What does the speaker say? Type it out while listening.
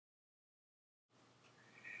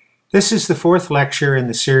This is the fourth lecture in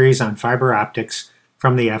the series on fiber optics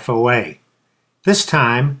from the FOA. This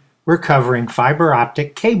time, we're covering fiber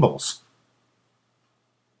optic cables.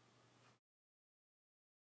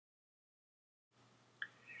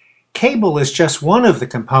 Cable is just one of the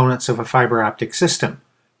components of a fiber optic system,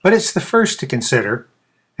 but it's the first to consider,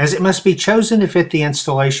 as it must be chosen to fit the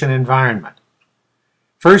installation environment.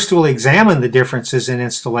 First, we'll examine the differences in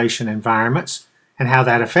installation environments and how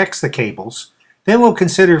that affects the cables. Then we'll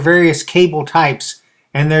consider various cable types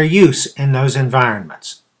and their use in those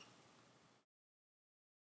environments.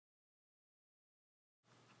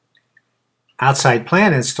 Outside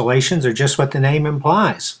plant installations are just what the name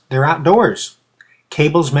implies. They're outdoors.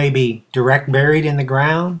 Cables may be direct buried in the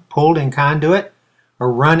ground, pulled in conduit,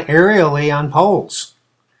 or run aerially on poles.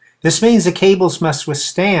 This means the cables must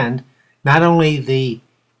withstand not only the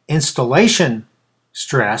installation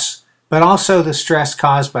stress, but also the stress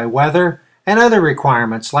caused by weather and other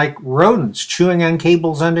requirements like rodents chewing on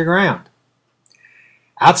cables underground.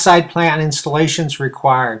 Outside plant installations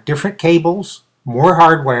require different cables, more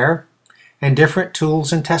hardware, and different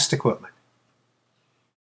tools and test equipment.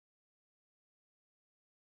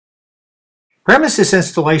 Premises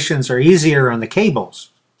installations are easier on the cables.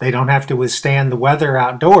 They don't have to withstand the weather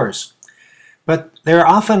outdoors. But there are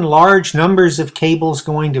often large numbers of cables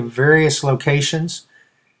going to various locations.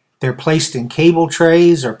 They're placed in cable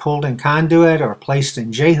trays or pulled in conduit or placed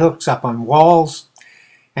in J-hooks up on walls,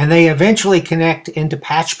 and they eventually connect into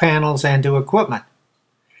patch panels and to equipment.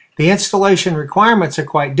 The installation requirements are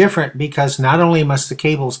quite different because not only must the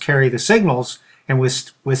cables carry the signals and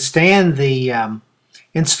withstand the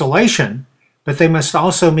installation, but they must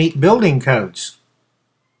also meet building codes.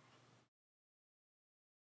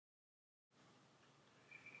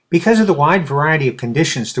 Because of the wide variety of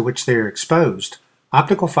conditions to which they are exposed,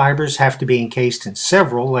 optical fibers have to be encased in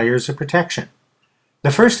several layers of protection.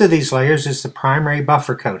 The first of these layers is the primary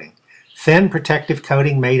buffer coating, thin protective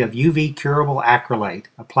coating made of UV curable acrylate,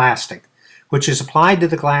 a plastic, which is applied to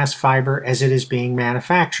the glass fiber as it is being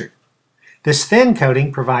manufactured. This thin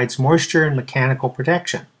coating provides moisture and mechanical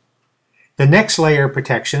protection. The next layer of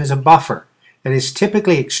protection is a buffer that is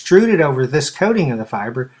typically extruded over this coating of the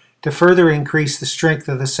fiber to further increase the strength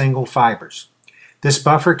of the single fibers. This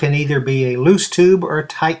buffer can either be a loose tube or a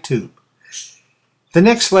tight tube. The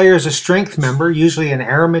next layer is a strength member, usually an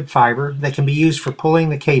aramid fiber, that can be used for pulling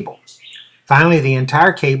the cable. Finally, the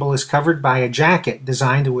entire cable is covered by a jacket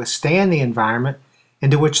designed to withstand the environment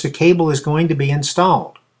into which the cable is going to be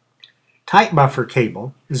installed. Tight buffer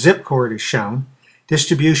cable, Zipcord is shown,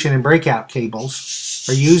 distribution and breakout cables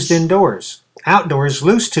are used indoors. Outdoors,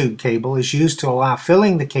 loose tube cable is used to allow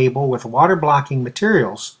filling the cable with water-blocking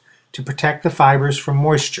materials to protect the fibers from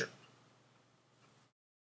moisture.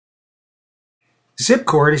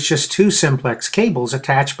 Zipcord is just two simplex cables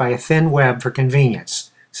attached by a thin web for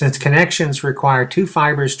convenience, since connections require two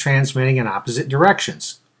fibers transmitting in opposite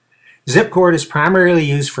directions. Zipcord is primarily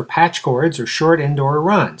used for patch cords or short indoor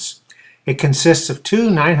runs. It consists of two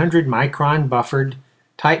 900 micron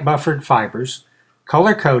tight buffered fibers,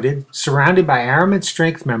 color-coded, surrounded by aramid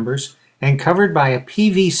strength members, and covered by a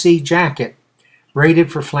PVC jacket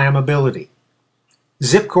rated for flammability.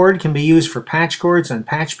 Zipcord can be used for patch cords on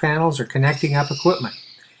patch panels or connecting up equipment.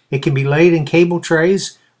 It can be laid in cable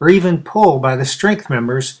trays or even pulled by the strength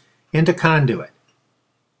members into conduit.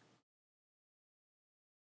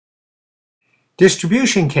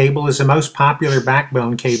 Distribution cable is the most popular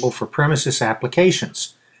backbone cable for premises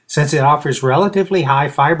applications, since it offers relatively high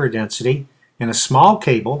fiber density in a small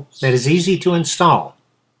cable that is easy to install.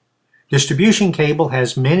 Distribution cable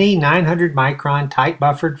has many 900 micron tight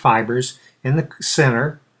buffered fibers in the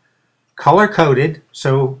center, color-coded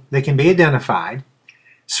so they can be identified,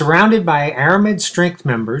 surrounded by aramid strength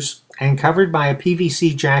members, and covered by a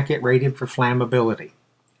PVC jacket rated for flammability.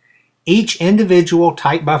 Each individual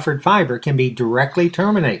tight buffered fiber can be directly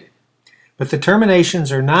terminated, but the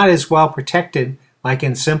terminations are not as well protected like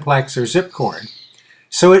in simplex or Zipcord,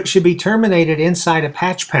 so it should be terminated inside a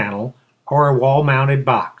patch panel or a wall-mounted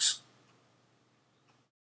box.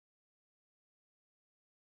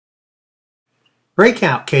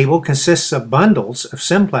 Breakout cable consists of bundles of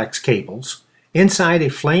simplex cables inside a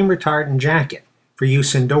flame retardant jacket for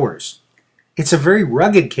use indoors. It's a very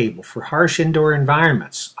rugged cable for harsh indoor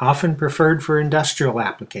environments, often preferred for industrial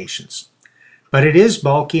applications. But it is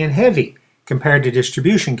bulky and heavy compared to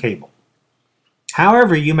distribution cable.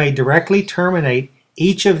 However, you may directly terminate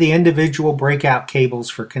each of the individual breakout cables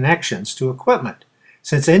for connections to equipment,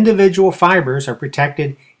 since individual fibers are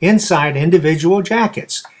protected inside individual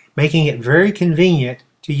jackets, making it very convenient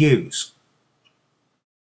to use.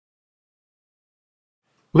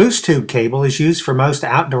 Loose tube cable is used for most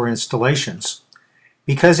outdoor installations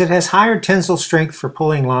because it has higher tensile strength for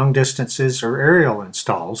pulling long distances or aerial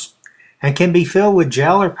installs and can be filled with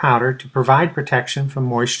gel or powder to provide protection from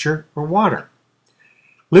moisture or water.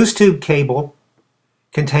 Loose tube cable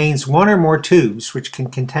contains one or more tubes which can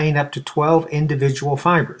contain up to 12 individual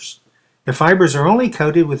fibers. The fibers are only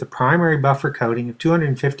coated with a primary buffer coating of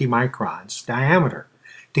 250 microns diameter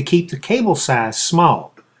to keep the cable size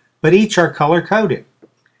small, but each are color-coded.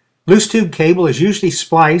 Loose tube cable is usually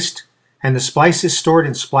spliced, and the splice is stored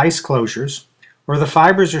in splice closures, or the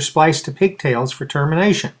fibers are spliced to pigtails for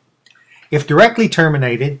termination. If directly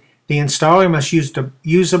terminated, the installer must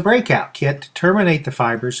use a breakout kit to terminate the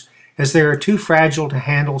fibers as they are too fragile to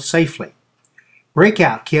handle safely.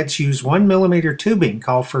 Breakout kits use 1 mm tubing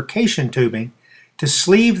called furcation tubing to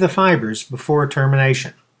sleeve the fibers before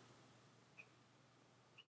termination.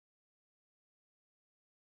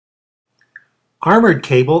 Armored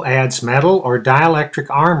cable adds metal or dielectric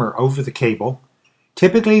armor over the cable,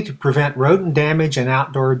 typically to prevent rodent damage in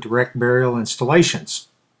outdoor direct burial installations.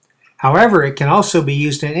 However, it can also be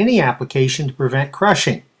used in any application to prevent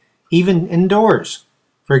crushing, even indoors.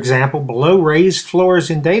 For example, below raised floors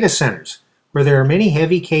in data centers, where there are many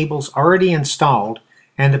heavy cables already installed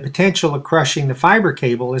and the potential of crushing the fiber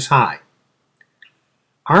cable is high.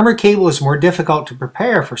 Armor cable is more difficult to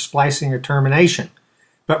prepare for splicing or termination,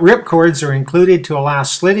 but ripcords are included to allow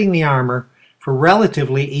slitting the armor for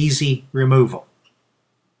relatively easy removal.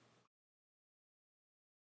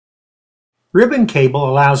 Ribbon cable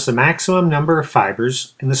allows the maximum number of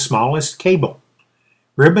fibers in the smallest cable.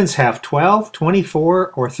 Ribbons have 12,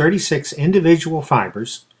 24, or 36 individual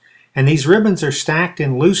fibers, and these ribbons are stacked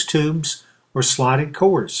in loose tubes or slotted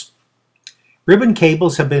cores. Ribbon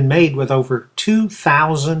cables have been made with over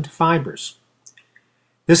 2,000 fibers.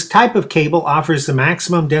 This type of cable offers the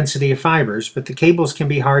maximum density of fibers, but the cables can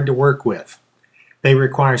be hard to work with. They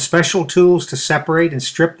require special tools to separate and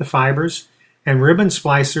strip the fibers, and ribbon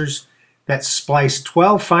splicers that splice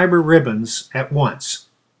 12 fiber ribbons at once.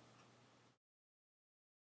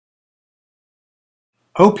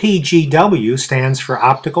 OPGW stands for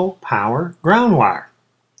Optical Power Ground Wire.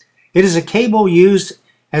 It is a cable used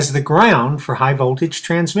as the ground for high voltage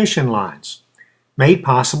transmission lines, made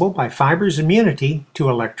possible by fibers' immunity to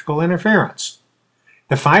electrical interference.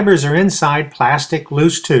 The fibers are inside plastic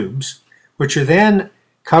loose tubes, which are then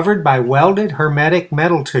covered by welded hermetic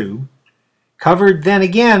metal tube, covered then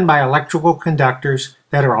again by electrical conductors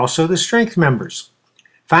that are also the strength members.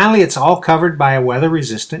 Finally, it's all covered by a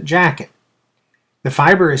weather-resistant jacket. The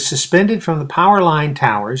fiber is suspended from the power line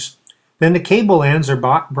towers, then the cable ends are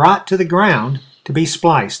brought to the ground to be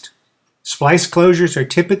spliced. Splice closures are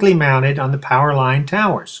typically mounted on the power line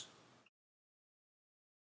towers.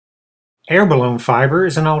 Air balloon fiber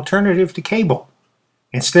is an alternative to cable.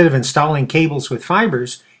 Instead of installing cables with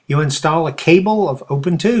fibers, you install a cable of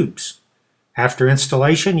open tubes. After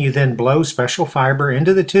installation, you then blow special fiber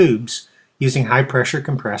into the tubes using high-pressure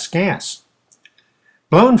compressed gas.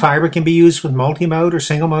 Blown fiber can be used with multi-mode or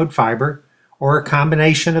single-mode fiber, or a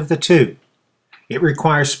combination of the two. It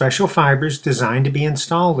requires special fibers designed to be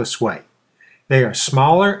installed this way. They are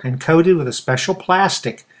smaller and coated with a special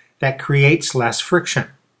plastic that creates less friction.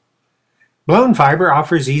 Blown fiber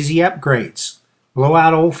offers easy upgrades. Blow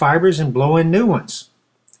out old fibers and blow in new ones.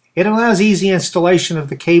 It allows easy installation of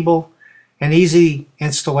the cable and easy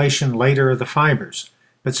installation later of the fibers,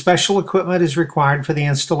 but special equipment is required for the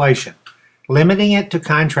installation, limiting it to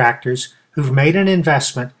contractors who've made an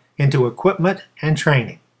investment into equipment and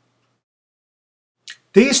training.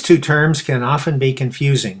 These two terms can often be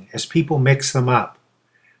confusing as people mix them up.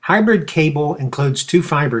 Hybrid cable includes two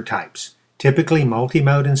fiber types, typically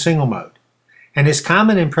multi-mode and single-mode, and is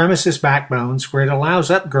common in premises backbones where it allows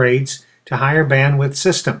upgrades to higher bandwidth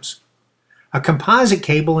systems. A composite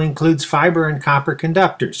cable includes fiber and copper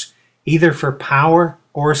conductors, either for power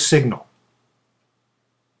or signal.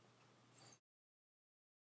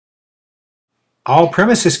 All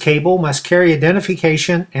premises cable must carry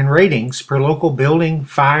identification and ratings per local building,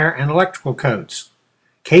 fire, and electrical codes.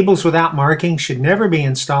 Cables without marking should never be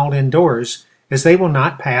installed indoors as they will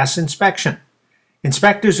not pass inspection.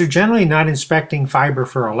 Inspectors are generally not inspecting fiber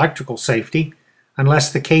for electrical safety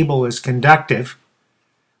unless the cable is conductive,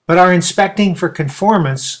 but are inspecting for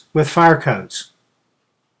conformance with fire codes.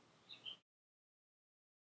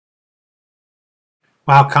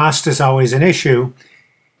 While cost is always an issue,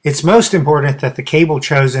 it's most important that the cable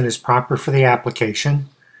chosen is proper for the application,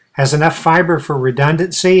 has enough fiber for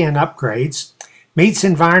redundancy and upgrades, meets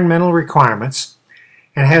environmental requirements,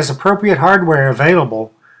 and has appropriate hardware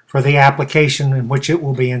available for the application in which it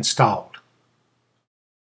will be installed.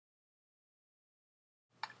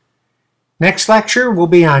 Next lecture will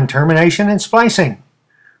be on termination and splicing.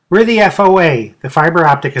 We're the FOA, the Fiber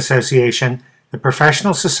Optic Association, the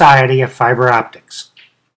Professional Society of Fiber Optics.